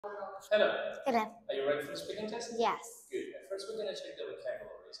Hello. Hello. Are you ready for the speaking test? Yes. Good. At first, we're gonna check the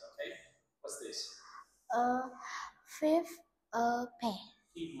vocabularies. Okay. What's this? Fifth, pay.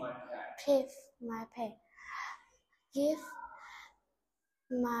 Keep my pet. Fifth, my pay. Give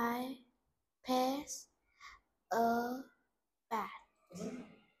my pets a bath. Mm-hmm.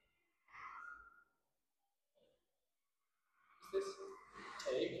 What's this?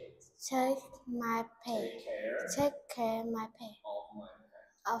 Take. Take my pet. Take care. Take care my pet. Of my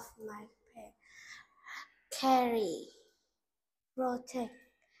pet. Of my pet. Carry. Protect.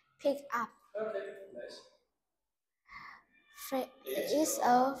 Pick up. Okay. Nice. Is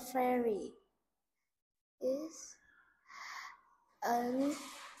a fairy. Is an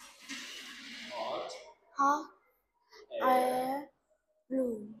hot air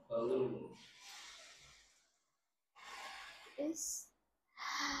balloon. Is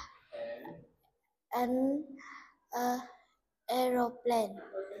an aeroplane.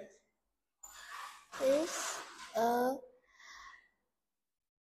 Okay. Is a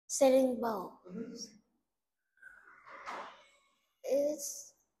sailing boat. Mm-hmm.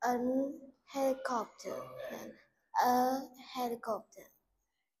 Is a helicopter. Okay. A helicopter.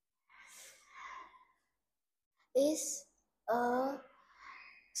 Is a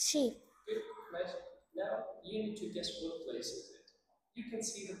ship. Good. Nice. Now you need to guess what place is it. You can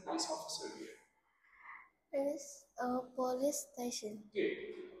see the police officer here. Is a police station. Good.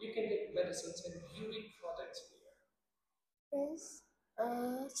 You can get medicines and beauty products here. Is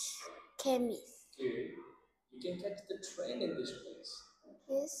a chemist. Good. You can catch the train in this place.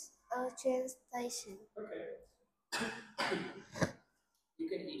 Is a train station. Okay. You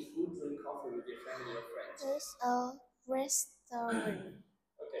can eat food, drink coffee with your family or friends. Is a restaurant.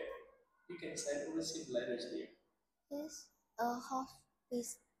 Okay. You can send or receive letters here. Is a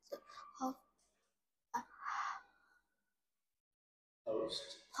hospice.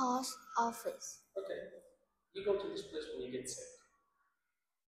 Post office. Okay. You go to this place when you get sick.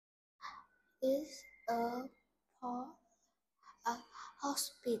 Is a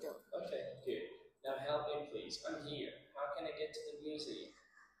hospital. Okay, good. Now help me please. I'm here. How can I get to the museum?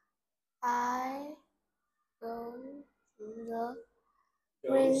 I go the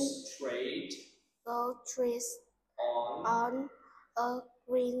Go straight trees on a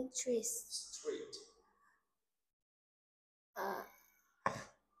green trees. street.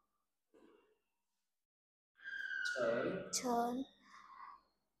 Turn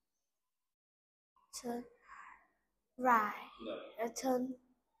right. no. Turn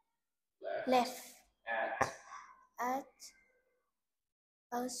Left. at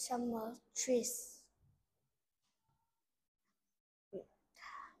a summer trees.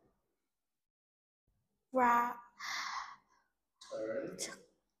 Right.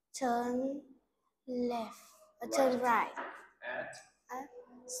 Turn left. Turn right. At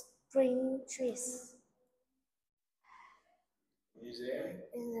spring trees. Museum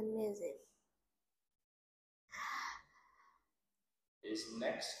in the museum. Is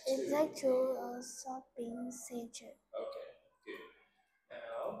next to a shopping center. Okay, good.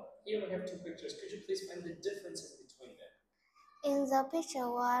 Now, here we have two pictures. Could you please find the differences between them? In the picture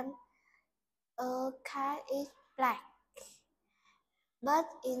one, a car is black. But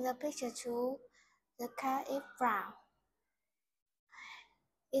in the picture two, the car is brown.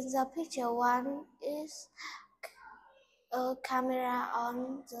 In the picture one is a camera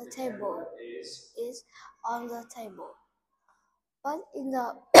on the table. Is on the table. But in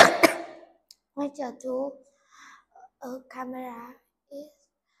the picture two, a camera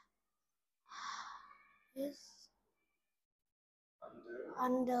is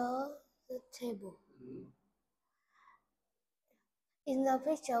under the table. Mm-hmm. In the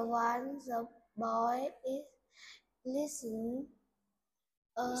picture one, the boy is listening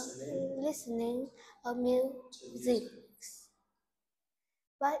music.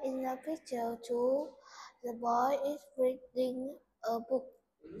 But in the picture two, the boy is reading a book.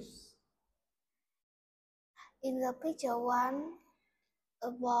 Mm-hmm. In the picture one, a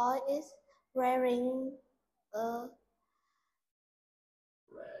boy is wearing a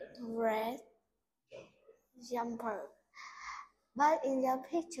red jumper. But in the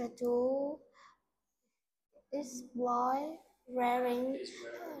picture two, this boy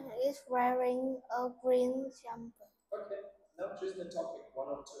is wearing a green jumper. Okay, now choose the topic, one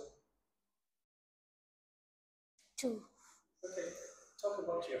or two. Two. Okay, talk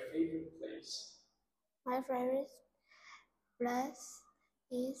about your favorite place. My favorite place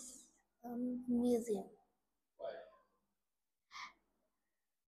is a museum. Why?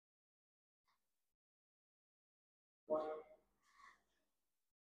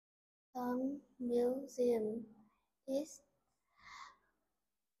 Museum is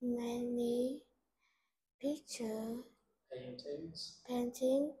many picture,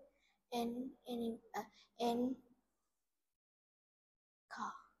 painting, and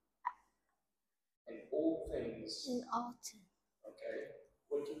car, and all things. and autumn. Okay.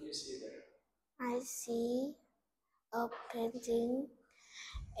 What can you see there? I see a painting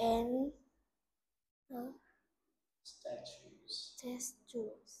and Statues.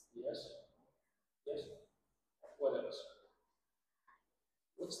 statues. Yes. Yes. What else?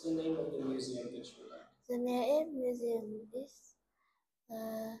 What's the name of the museum that you like? The name museum is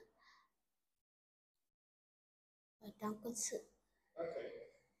ở trong quân sự. Okay.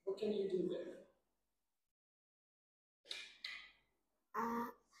 What can you do there?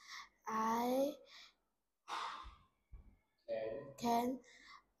 I can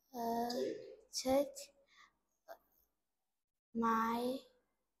take my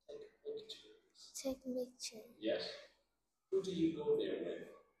Take pictures. take picture. Yes. Who do you go there with?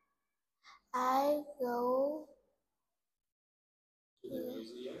 I go To the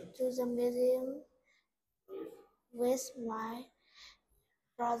museum? to the museum With? with my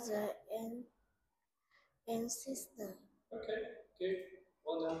brother and sister. Okay, good.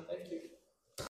 Well done. Thank you.